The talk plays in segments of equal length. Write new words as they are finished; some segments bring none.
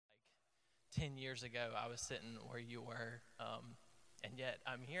10 years ago, I was sitting where you were, and yet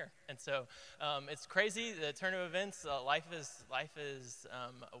I'm here. And so it's crazy, the turn of events. Life is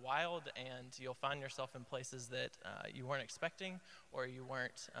wild, and you'll find yourself in places that you weren't expecting, or you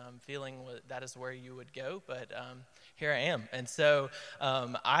weren't feeling that is where you would go, but here I am. And so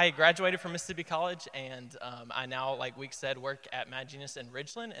I graduated from Mississippi College, and I now, like Week said, work at Mad Genius in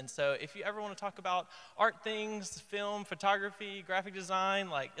Ridgeland. And so if you ever want to talk about art things, film, photography, graphic design,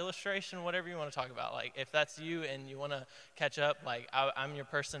 like illustration, whatever you want to talk about, like if that's you and you want to catch up, like I'm your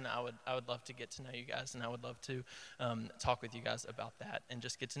person. I would love to get to know you guys, and I would love to talk with you guys about that and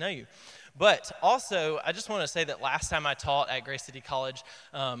just get to know you. But also, I just want to say that last time I taught at Grace City College,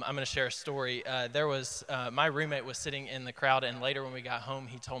 I'm going to share a story. There was my roommate was sitting in the crowd, and later when we got home,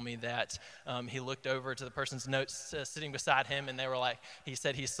 he told me that he looked over to the person's notes sitting beside him, and they were like, he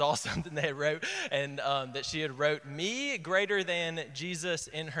said he saw something they had wrote, and that she had wrote "me greater than Jesus"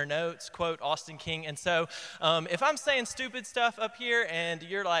 in her notes, quote Austin King. And so if I'm saying stupid stuff up here and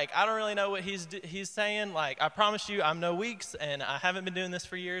you're like, I don't really know what he's saying, like I promise you I'm no Weeks, and I haven't been doing this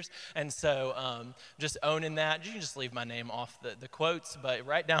for years. And so just owning that. You can just leave my name off the quotes, but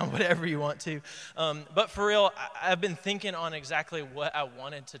write down whatever you want to. But for real, I've been thinking on exactly what I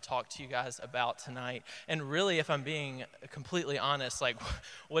wanted to talk to you guys about tonight. And really, if I'm being completely honest, like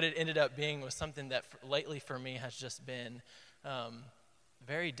what it ended up being was something that lately for me has just been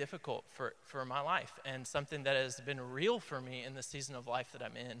very difficult for my life, and something that has been real for me in the season of life that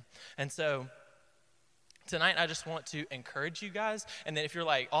I'm in. And so tonight, I just want to encourage you guys. And then if you're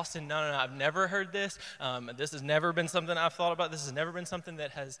like, Austin, no, I've never heard this. This has never been something I've thought about. This has never been something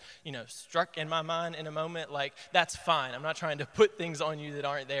that has, struck in my mind in a moment. Like, that's fine. I'm not trying to put things on you that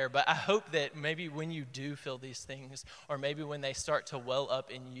aren't there. But I hope that maybe when you do feel these things, or maybe when they start to well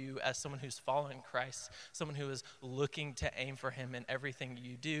up in you as someone who's following Christ, someone who is looking to aim for him in everything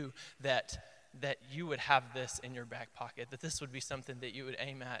you do, that you would have this in your back pocket, that this would be something that you would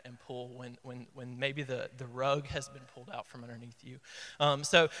aim at and pull when maybe the rug has been pulled out from underneath you.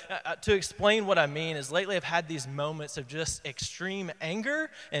 So to explain what I mean is lately I've had these moments of just extreme anger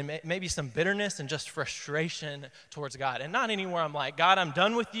and maybe some bitterness and just frustration towards God. And not anywhere I'm like, God, I'm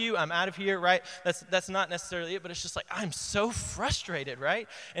done with you, I'm out of here, right? That's not necessarily it, but it's just like I'm so frustrated, right?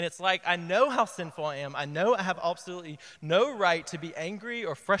 And it's like I know how sinful I am. I know I have absolutely no right to be angry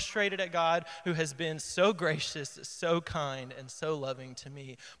or frustrated at God, who has been so gracious, so kind, and so loving to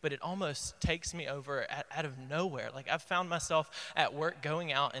me. But it almost takes me over out of nowhere. Like I've found myself at work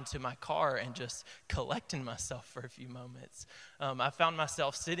going out into my car and just collecting myself for a few moments. I found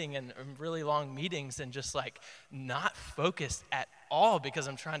myself sitting in really long meetings and just like not focused at all because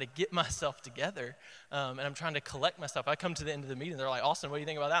I'm trying to get myself together, and I'm trying to collect myself. I come to the end of the meeting, they're like, Austin, what do you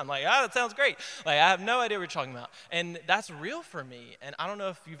think about that? I'm like, that sounds great. Like, I have no idea what you're talking about. And that's real for me. And I don't know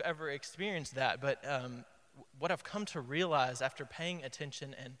if you've ever experienced that, but what I've come to realize after paying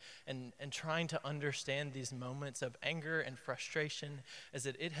attention and trying to understand these moments of anger and frustration is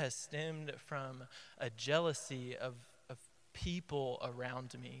that it has stemmed from a jealousy of people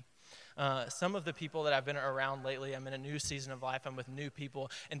around me. Some of the people that I've been around lately, I'm in a new season of life, I'm with new people,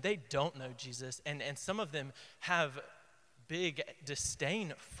 and they don't know Jesus, and some of them have big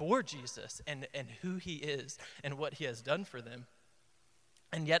disdain for Jesus and who he is and what he has done for them.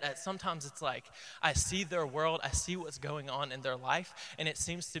 And yet sometimes it's like I see their world, I see what's going on in their life, and it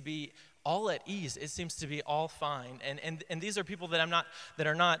seems to be all at ease. It seems to be all fine. And these are people that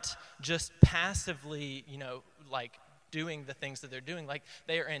are not just passively, like doing the things that they're doing. Like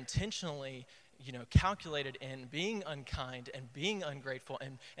they are intentionally, calculated in being unkind and being ungrateful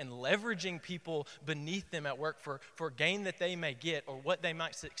and leveraging people beneath them at work for gain that they may get or what they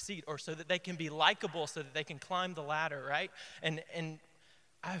might succeed, or so that they can be likable, so that they can climb the ladder, right? And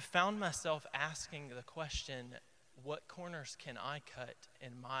I've found myself asking the question, what corners can I cut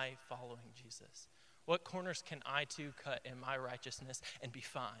in my following Jesus? What corners can I too cut in my righteousness and be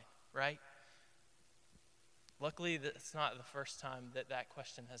fine, right? Luckily, that's not the first time that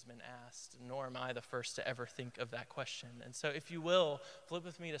question has been asked, nor am I the first to ever think of that question. And so if you will, flip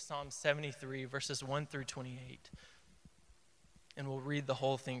with me to Psalm 73, verses 1 through 28. And we'll read the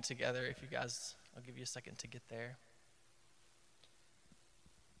whole thing together. If you guys, I'll give you a second to get there.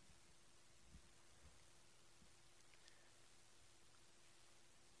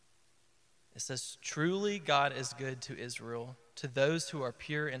 It says, "Truly God is good to Israel, to those who are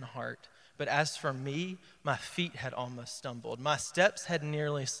pure in heart. But as for me, my feet had almost stumbled. My steps had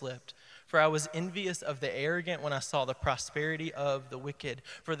nearly slipped. For I was envious of the arrogant when I saw the prosperity of the wicked.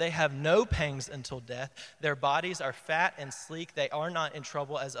 For they have no pangs until death. Their bodies are fat and sleek. They are not in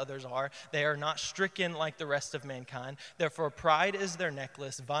trouble as others are. They are not stricken like the rest of mankind. Therefore pride is their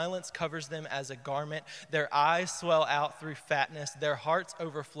necklace. Violence covers them as a garment. Their eyes swell out through fatness. Their hearts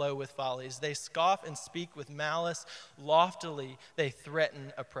overflow with follies. They scoff and speak with malice. Loftily they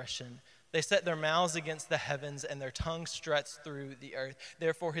threaten oppression. They set their mouths against the heavens, and their tongue struts through the earth.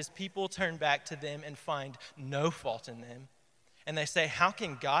 Therefore his people turn back to them and find no fault in them. And they say, how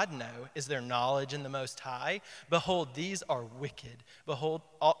can God know? Is there knowledge in the Most High? Behold, these are wicked. Behold,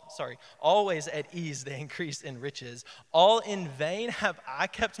 always at ease they increase in riches. All in vain have I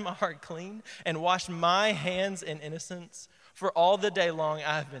kept my heart clean and washed my hands in innocence. For all the day long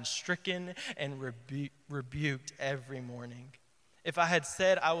I have been stricken and rebuked every morning. If I had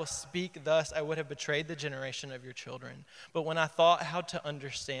said, I will speak thus, I would have betrayed the generation of your children. But when I thought how to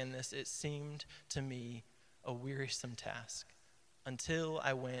understand this, it seemed to me a wearisome task, until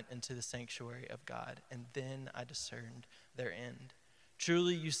I went into the sanctuary of God, and then I discerned their end.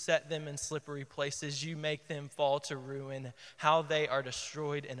 Truly you set them in slippery places. You make them fall to ruin. How they are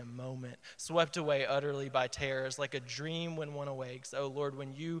destroyed in a moment, swept away utterly by terrors, like a dream when one awakes. O Lord,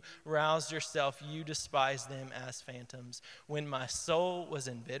 when you roused yourself, you despised them as phantoms. When my soul was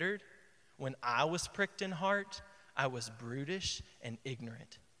embittered, when I was pricked in heart, I was brutish and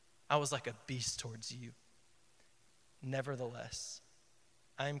ignorant. I was like a beast towards you. Nevertheless,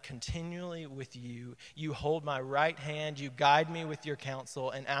 I am continually with you. You hold my right hand. You guide me with your counsel,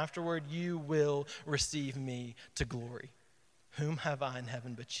 and afterward you will receive me to glory. Whom have I in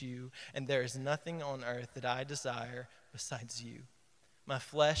heaven but you? And there is nothing on earth that I desire besides you. My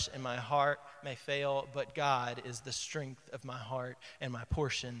flesh and my heart may fail, but God is the strength of my heart and my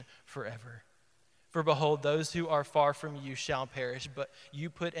portion forever. For behold, those who are far from you shall perish, but you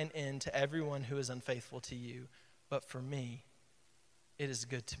put an end to everyone who is unfaithful to you. But for me, it is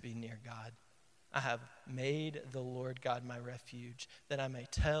good to be near God. I have made the Lord God my refuge, that I may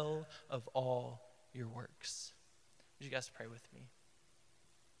tell of all your works. Would you guys pray with me?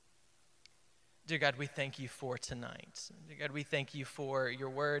 Dear God, we thank you for tonight. Dear God, we thank you for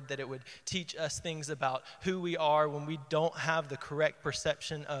your word, that it would teach us things about who we are when we don't have the correct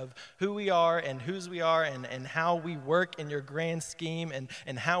perception of who we are and whose we are, and how we work in your grand scheme,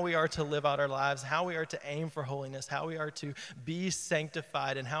 and how we are to live out our lives, how we are to aim for holiness, how we are to be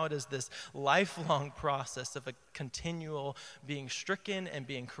sanctified, and how it is this lifelong process of a continual being stricken and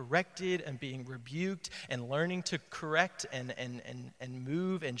being corrected and being rebuked and learning to correct and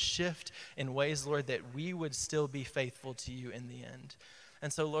move and shift in ways, Lord, that we would still be faithful to you in the end.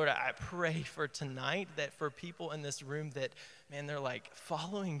 And so, Lord, I pray for tonight that for people in this room that, man, they're like,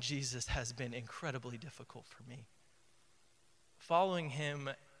 following Jesus has been incredibly difficult for me. Following him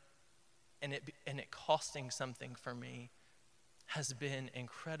and it costing something for me has been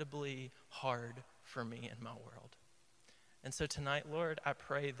incredibly hard for me in my world. And so tonight, Lord, I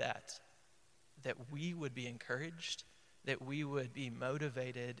pray that we would be encouraged, that we would be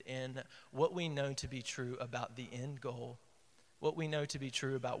motivated in what we know to be true about the end goal, what we know to be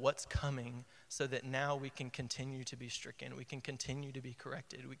true about what's coming, so that now we can continue to be stricken, we can continue to be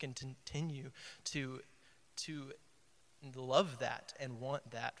corrected, we can continue to love that and want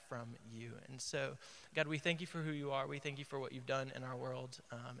that from you. And so, God, we thank you for who you are. We thank you for what you've done in our world.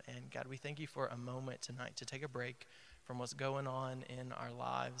 And God, we thank you for a moment tonight to take a break from what's going on in our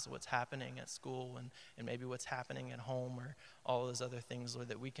lives, what's happening at school, and maybe what's happening at home, or all those other things, Lord,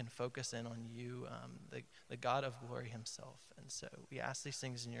 that we can focus in on you, the God of glory himself. And so we ask these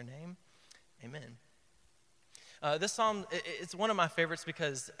things in your name. Amen. This psalm, it's one of my favorites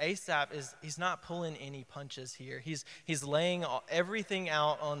because Asaph he's not pulling any punches here. He's laying everything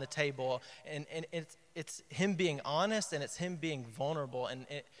out on the table, and it's him being honest, and it's him being vulnerable, and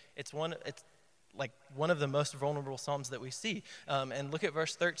it's like one of the most vulnerable psalms that we see. And look at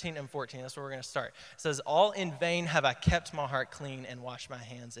verse 13 and 14. That's where we're going to start. It says, all in vain have I kept my heart clean and washed my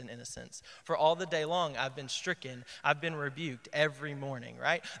hands in innocence. For all the day long I've been stricken. I've been rebuked every morning,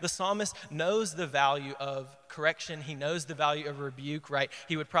 right? The psalmist knows the value of correction. He knows the value of rebuke, right?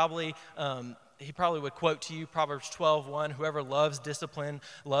 He probably would quote to you Proverbs 12:1, whoever loves discipline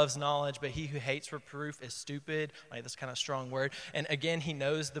loves knowledge, but he who hates reproof is stupid. Like, that's kind of a strong word. And again, he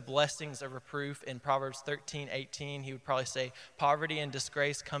knows the blessings of reproof. In Proverbs 13:18, he would probably say, poverty and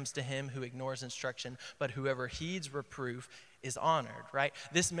disgrace comes to him who ignores instruction, but whoever heeds reproof is honored, right?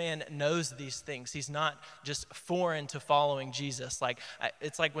 This man knows these things. He's not just foreign to following Jesus. Like,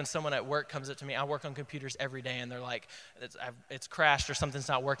 it's like when someone at work comes up to me. I work on computers every day, and they're like, it's crashed or something's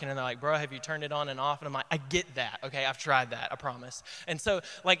not working, and they're like, bro, have you turned it on and off? And I'm like, I get that, okay? I've tried that, I promise. And so,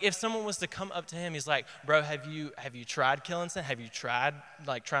 like, if someone was to come up to him, he's like, bro, have you tried killing sin? Have you tried,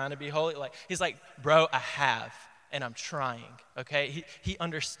 like, trying to be holy? Like, he's like, bro, I have. And I'm trying, okay? He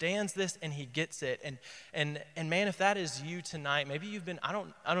understands this and he gets it. And man, if that is you tonight, maybe you've been, I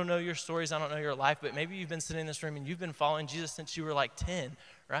don't know your stories, I don't know your life, but maybe you've been sitting in this room and you've been following Jesus since you were like 10,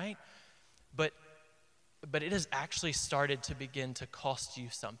 right? But it has actually started to begin to cost you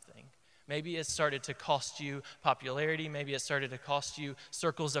something. Maybe it started to cost you popularity. Maybe it started to cost you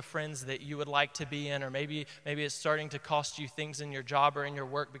circles of friends that you would like to be in, or maybe it's starting to cost you things in your job or in your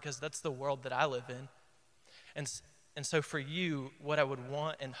work, because that's the world that I live in. And so for you, what I would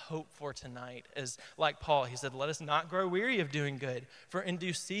want and hope for tonight is, like Paul, he said, let us not grow weary of doing good, for in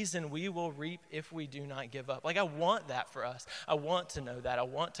due season we will reap if we do not give up. Like, I want that for us. I want to know that. I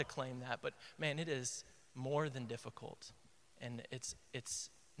want to claim that. But man, it is more than difficult. And it's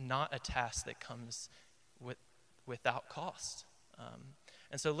not a task that comes without cost.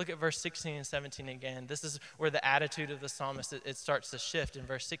 And so look at verse 16 and 17 again. This is where the attitude of the psalmist, it starts to shift. In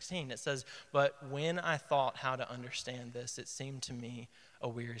verse 16, it says, but when I thought how to understand this, it seemed to me a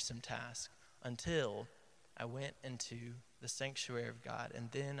wearisome task, until I went into the sanctuary of God, and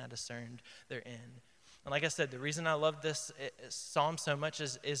then I discerned their end. And like I said, the reason I love this psalm so much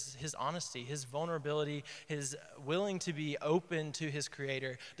is his honesty, his vulnerability, his willing to be open to his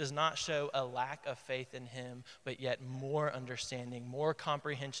creator does not show a lack of faith in him, but yet more understanding, more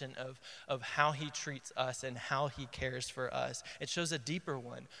comprehension of how he treats us and how he cares for us. It shows a deeper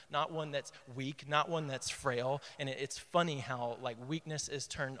one, not one that's weak, not one that's frail. And it's funny how, like, weakness is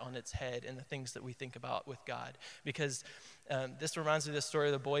turned on its head in the things that we think about with God, because this reminds me of the story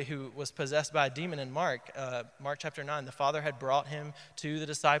of the boy who was possessed by a demon in Mark chapter 9. The father had brought him to the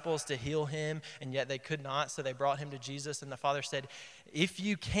disciples to heal him, and yet they could not, so they brought him to Jesus, and the father said, if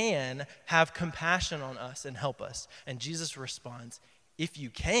you can, have compassion on us and help us. And Jesus responds, if you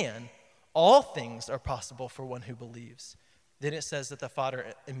can, all things are possible for one who believes. Then it says that the father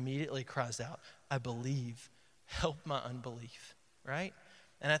immediately cries out, I believe, help my unbelief, right?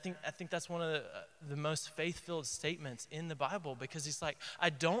 And I think that's one of the most faith-filled statements in the Bible, because he's like, I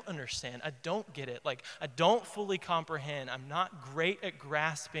don't understand. I don't get it. Like, I don't fully comprehend. I'm not great at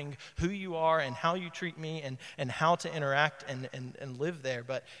grasping who you are and how you treat me and how to interact and live there.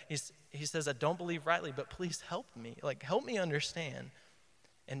 But he says, I don't believe rightly, but please help me. Like, help me understand.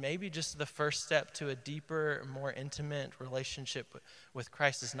 And maybe just the first step to a deeper, more intimate relationship with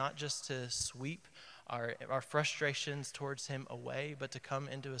Christ is not just to sweep our frustrations towards him away, but to come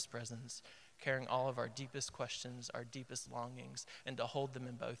into his presence, carrying all of our deepest questions, our deepest longings, and to hold them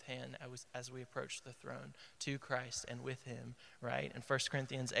in both hands as we approach the throne to Christ and with him, right? In 1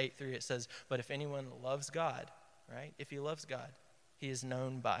 Corinthians 8:3, it says, but if anyone loves God, right? If he loves God, he is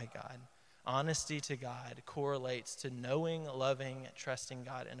known by God. Honesty to God correlates to knowing, loving, trusting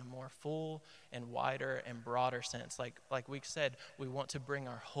God in a more full and wider and broader sense. Like we said, we want to bring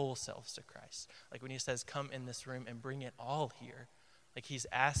our whole selves to Christ. Like when he says, come in this room and bring it all here. Like he's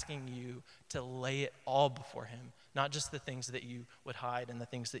asking you to lay it all before him, not just the things that you would hide and the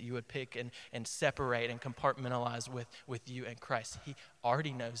things that you would pick and separate and compartmentalize with you and Christ. He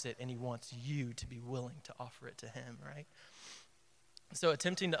already knows it, and he wants you to be willing to offer it to him, right? So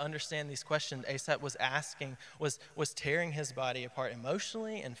attempting to understand these questions Asaph was asking was tearing his body apart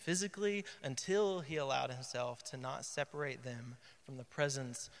emotionally and physically until he allowed himself to not separate them from the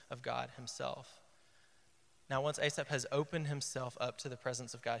presence of God himself. Now, once Asaph has opened himself up to the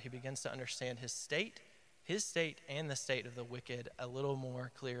presence of God, he begins to understand his state and the state of the wicked a little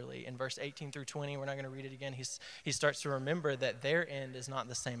more clearly. In verse 18 through 20, we're not going to read it again, he starts to remember that their end is not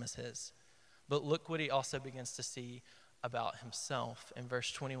the same as his. But look what he also begins to see about himself in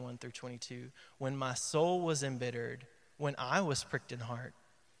verse 21 through 22. When my soul was embittered, when I was pricked in heart,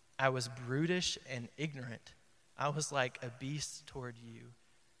 I was brutish and ignorant. I was like a beast toward you.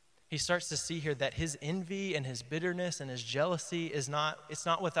 He starts to see here that his envy and his bitterness and his jealousy it's not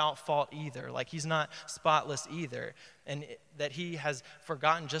without fault either. Like he's not spotless either. And that he has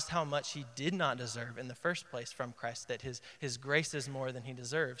forgotten just how much he did not deserve in the first place from Christ, that his grace is more than he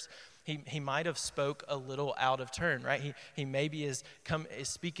deserves. He might have spoke a little out of turn, right? He maybe is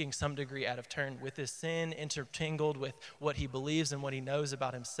speaking some degree out of turn with his sin intertangled with what he believes and what he knows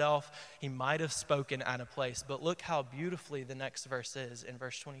about himself. He might have spoken out of place. But look how beautifully the next verse is in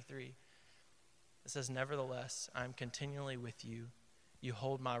verse 23. It says, nevertheless, I am continually with you. You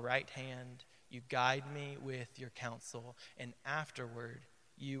hold my right hand. You guide me with your counsel, and afterward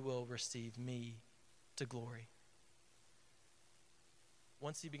you will receive me to glory.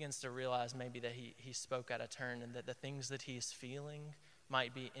 Once he begins to realize maybe that he spoke out of turn and that the things that he's feeling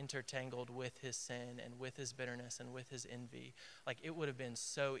might be intertangled with his sin and with his bitterness and with his envy, like it would have been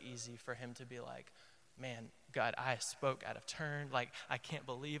so easy for him to be like, man, God, I spoke out of turn. Like, I can't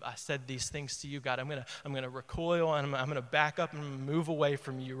believe I said these things to you. God, I'm gonna recoil and I'm gonna back up and move away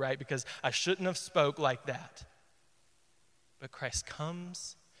from you, right? Because I shouldn't have spoke like that. But Christ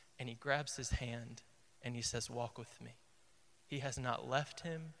comes and he grabs his hand and he says, walk with me. He has not left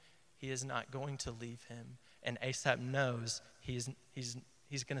him. He is not going to leave him. And Asaph knows he's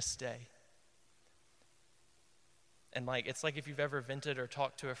going to stay. And like, it's like if you've ever vented or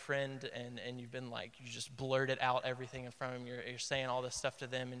talked to a friend and you've been like, you just blurted out everything in front of them. You're saying all this stuff to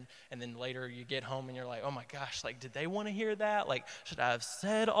them. And then later you get home and you're like, oh my gosh, like, did they want to hear that? Like, should I have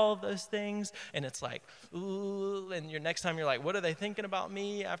said all of those things? And it's like, ooh, and your next time you're like, what are they thinking about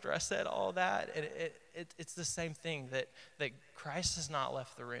me after I said all that? And it's the same thing that Christ has not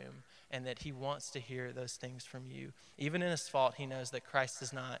left the room. And that he wants to hear those things from you. Even in his fault, he knows that Christ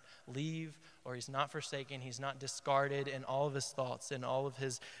does not leave or he's not forsaken. He's not discarded in all of his thoughts and all of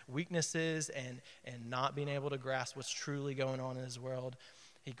his weaknesses and not being able to grasp what's truly going on in his world.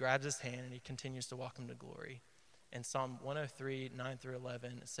 He grabs his hand and he continues to walk him to glory. In Psalm 103, 9 through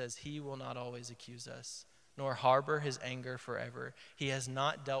 11, it says, he will not always accuse us, nor harbor his anger forever. He has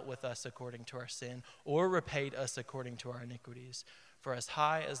not dealt with us according to our sin or repaid us according to our iniquities. For as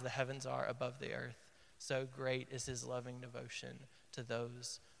high as the heavens are above the earth, so great is his loving devotion to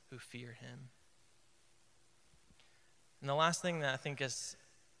those who fear him. And the last thing that I think is,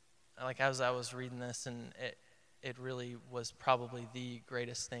 like as I was reading this, and it really was probably the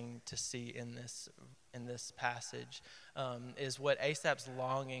greatest thing to see in this passage, is what Asaph's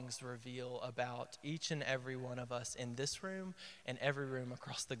longings reveal about each and every one of us in this room and every room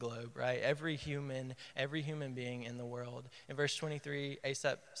across the globe, right? Every human being in the world. In verse 23,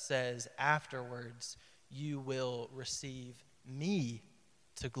 Asaph says, afterwards, you will receive me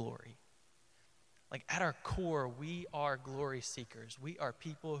to glory. Like at our core, we are glory seekers. We are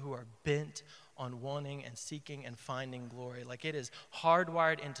people who are bent on wanting and seeking and finding glory. Like it is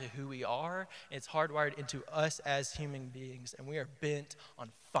hardwired into who we are. It's hardwired into us as human beings, and we are bent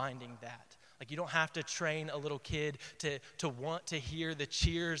on finding that. Like you don't have to train a little kid to want to hear the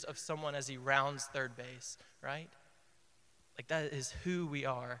cheers of someone as he rounds third base, right? Like that is who we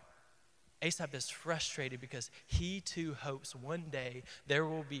are. Asaph is frustrated because he too hopes one day there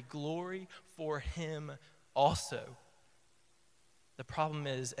will be glory for him also. The problem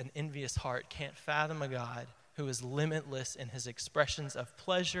is an envious heart can't fathom a God who is limitless in his expressions of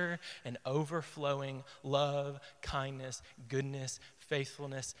pleasure and overflowing love, kindness, goodness,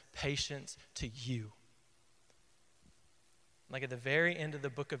 faithfulness, patience to you. Like at the very end of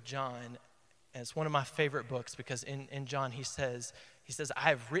the book of John, and it's one of my favorite books because in John he says, I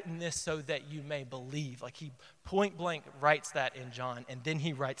have written this so that you may believe. Like he point blank writes that in John, and then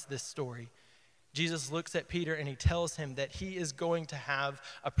he writes this story. Jesus looks at Peter and he tells him that he is going to have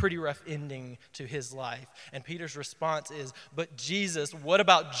a pretty rough ending to his life. And Peter's response is, but Jesus, what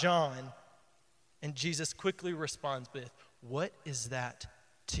about John? And Jesus quickly responds with, what is that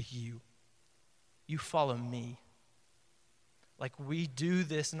to you? You follow me. Like we do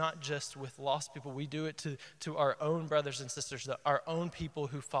this not just with lost people, we do it to our own brothers and sisters, our own people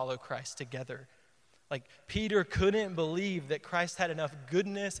who follow Christ together. Like Peter couldn't believe that Christ had enough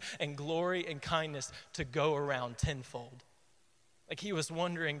goodness and glory and kindness to go around tenfold. Like he was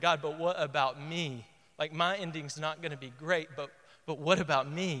wondering, God, but what about me? Like my ending's not going to be great, but what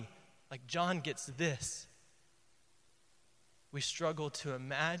about me? Like John gets this. We struggle to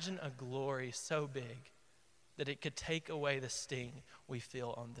imagine a glory so big that it could take away the sting we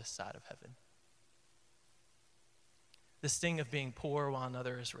feel on this side of heaven. The sting of being poor while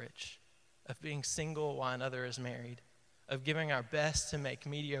another is rich, of being single while another is married, of giving our best to make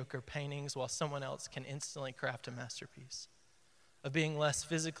mediocre paintings while someone else can instantly craft a masterpiece, of being less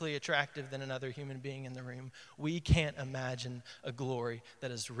physically attractive than another human being in the room. We can't imagine a glory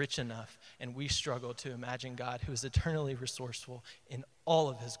that is rich enough, and we struggle to imagine God who is eternally resourceful in all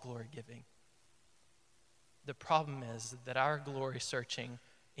of his glory giving. The problem is that in our glory searching,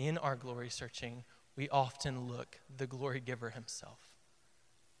 we often look the glory giver himself.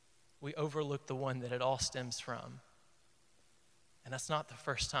 We overlook the one that it all stems from. And that's not the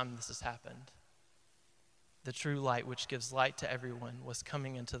first time this has happened. The true light, which gives light to everyone, was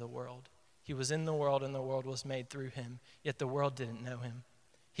coming into the world. He was in the world, and the world was made through him, yet the world didn't know him.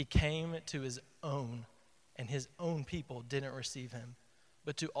 He came to his own, and his own people didn't receive him.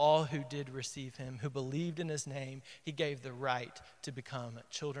 But to all who did receive him, who believed in his name, he gave the right to become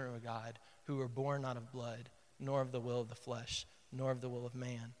children of God, who were born not of blood, nor of the will of the flesh, nor of the will of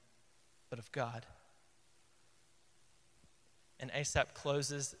man, but of God. And Asaph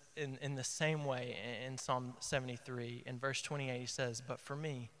closes in the same way in Psalm 73. In verse 28, he says, "But for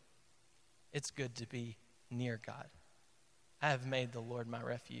me, it's good to be near God. I have made the Lord my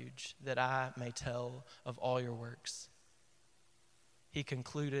refuge, that I may tell of all your works." He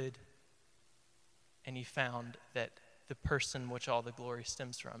concluded, and he found that the person which all the glory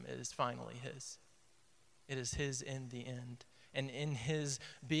stems from is finally his. It is his in the end. And in his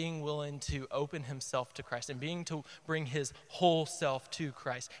being willing to open himself to Christ and being to bring his whole self to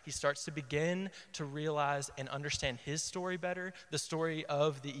Christ, he starts to begin to realize and understand his story better, the story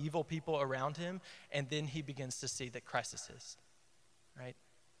of the evil people around him, and then he begins to see that Christ is his, right?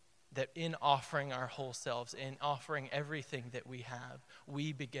 That in offering our whole selves, in offering everything that we have,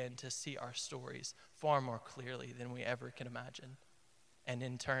 we begin to see our stories far more clearly than we ever can imagine. And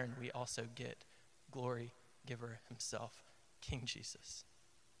in turn, we also get glory giver himself, King Jesus.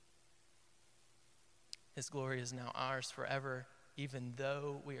 His glory is now ours forever, even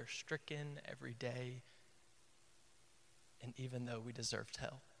though we are stricken every day, and even though we deserved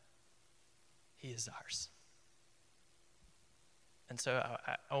hell. He is ours. And so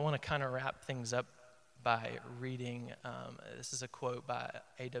I want to kind of wrap things up by reading, this is a quote by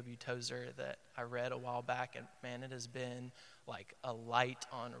A.W. Tozer that I read a while back, and man, it has been like a light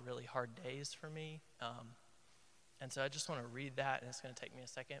on really hard days for me. And so I just want to read that, and it's going to take me a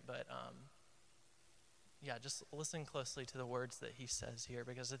second, but just listen closely to the words that he says here,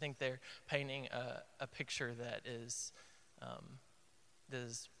 because I think they're painting a picture that is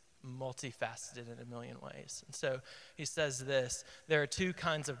multifaceted in a million ways. And so he says this: "There are two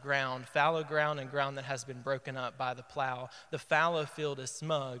kinds of ground, fallow ground and ground that has been broken up by the plow. The fallow field is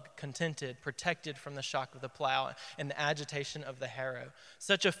smug, contented, protected from the shock of the plow and the agitation of the harrow.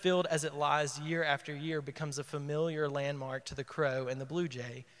 Such a field as it lies year after year becomes a familiar landmark to the crow and the blue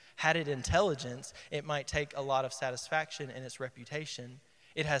jay. Had it intelligence, it might take a lot of satisfaction in its reputation.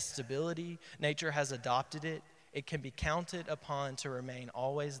 It has stability. Nature has adopted it. It can be counted upon to remain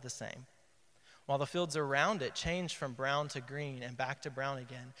always the same. While the fields around it change from brown to green and back to brown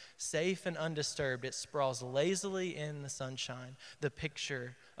again, safe and undisturbed, it sprawls lazily in the sunshine, the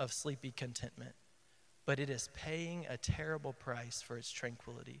picture of sleepy contentment. But it is paying a terrible price for its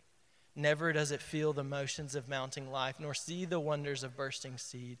tranquility. Never does it feel the motions of mounting life, nor see the wonders of bursting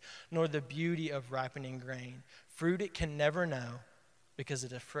seed, nor the beauty of ripening grain. Fruit it can never know, because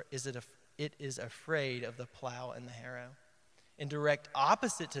it is afraid of the plow and the harrow. In direct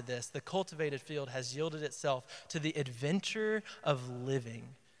opposite to this, the cultivated field has yielded itself to the adventure of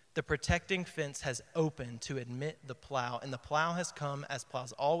living. The protecting fence has opened to admit the plow, and the plow has come as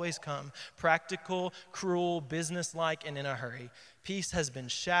plows always come, practical, cruel, businesslike, and in a hurry. Peace has been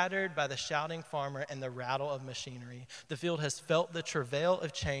shattered by the shouting farmer and the rattle of machinery. The field has felt the travail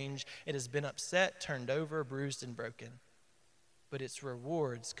of change. It has been upset, turned over, bruised, and broken. But its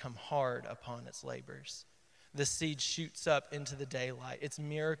rewards come hard upon its labors. The seed shoots up into the daylight, its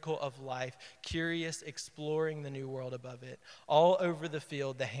miracle of life, curious, exploring the new world above it. All over the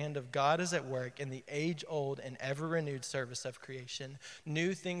field, the hand of God is at work in the age-old and ever-renewed service of creation.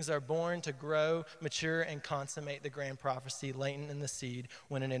 New things are born to grow, mature, and consummate the grand prophecy latent in the seed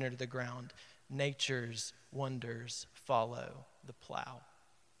when it entered the ground. Nature's wonders follow the plow.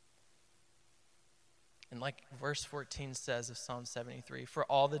 And like verse 14 says of Psalm 73, "For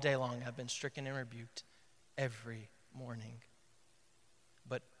all the day long I've been stricken and rebuked every morning.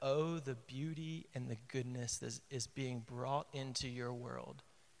 But oh, the beauty and the goodness that is being brought into your world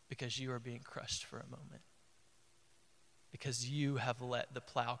because you are being crushed for a moment. Because you have let the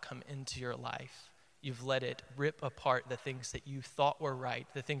plow come into your life. You've let it rip apart the things that you thought were right,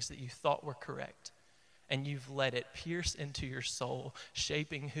 the things that you thought were correct. And you've let it pierce into your soul,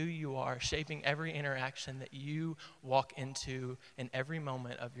 shaping who you are, shaping every interaction that you walk into in every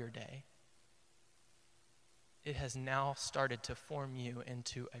moment of your day. It has now started to form you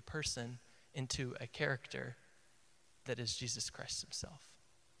into a person, into a character that is Jesus Christ himself."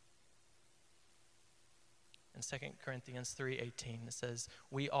 In 2 Corinthians 3:18, it says,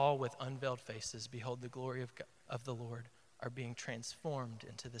 "We all with unveiled faces behold the glory of the Lord, are being transformed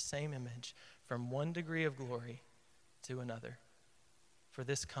into the same image from one degree of glory to another. For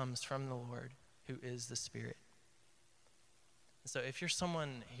this comes from the Lord, who is the Spirit." So if you're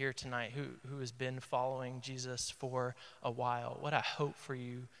someone here tonight who has been following Jesus for a while, what I hope for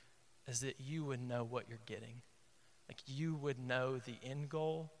you is that you would know what you're getting. Like you would know the end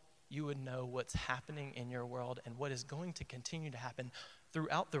goal. You would know what's happening in your world and what is going to continue to happen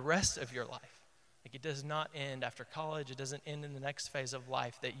throughout the rest of your life. Like, it does not end after college. It doesn't end in the next phase of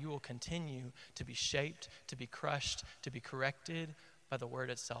life, that you will continue to be shaped, to be crushed, to be corrected by the word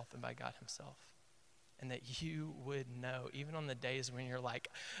itself and by God himself. And that you would know, even on the days when you're like,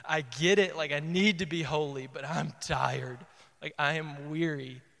 I get it, like I need to be holy, but I'm tired, like I am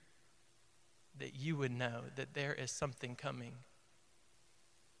weary, that you would know that there is something coming,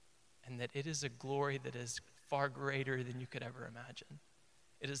 and that it is a glory that is far greater than you could ever imagine.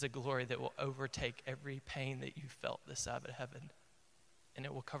 It is a glory that will overtake every pain that you felt this side of heaven, and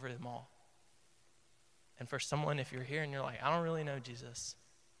it will cover them all. And for someone, if you're here and you're like, I don't really know Jesus,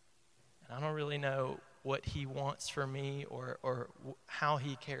 and I don't really know what he wants for me or how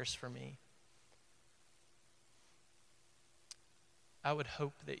he cares for me, I would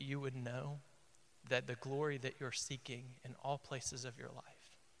hope that you would know that the glory that you're seeking in all places of your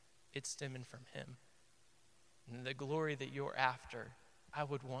life, it's stemming from him. And the glory that you're after, I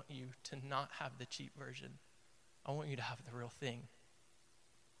would want you to not have the cheap version. I want you to have the real thing.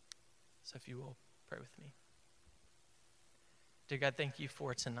 So if you will, pray with me. Dear God, thank you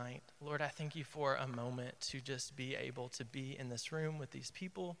for tonight. Lord, I thank you for a moment to just be able to be in this room with these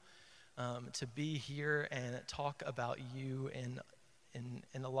people, to be here and talk about you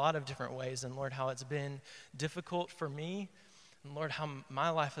in a lot of different ways. And Lord, how it's been difficult for me. And Lord, how my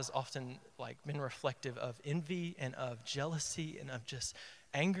life has often been reflective of envy and of jealousy and of just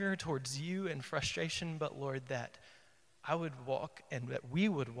anger towards you and frustration. But Lord, that I would walk and that we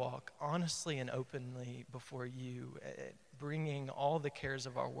would walk honestly and openly before you, bringing all the cares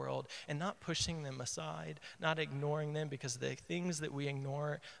of our world and not pushing them aside, not ignoring them, because the things that we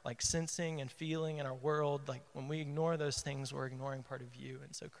ignore, like sensing and feeling in our world, like when we ignore those things, we're ignoring part of you.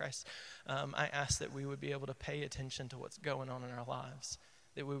 And so Christ, I ask that we would be able to pay attention to what's going on in our lives,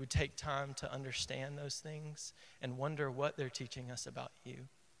 that we would take time to understand those things and wonder what they're teaching us about you.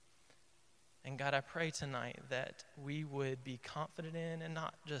 And God, I pray tonight that we would be confident in, and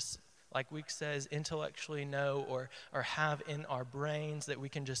not just, like Week says, intellectually know or have in our brains that we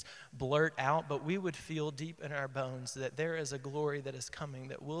can just blurt out, but we would feel deep in our bones that there is a glory that is coming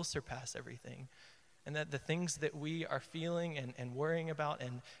that will surpass everything. And that the things that we are feeling and worrying about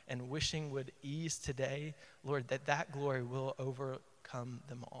and wishing would ease today, Lord, that glory will overcome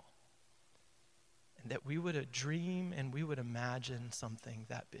them all. And that we would dream and we would imagine something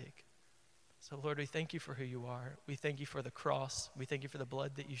that big. So, Lord, we thank you for who you are. We thank you for the cross. We thank you for the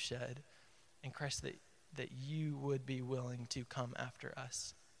blood that you shed. And Christ, that you would be willing to come after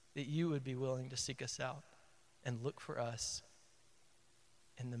us, that you would be willing to seek us out and look for us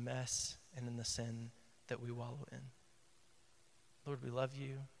in the mess and in the sin that we wallow in. Lord, we love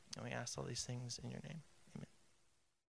you, and we ask all these things in your name.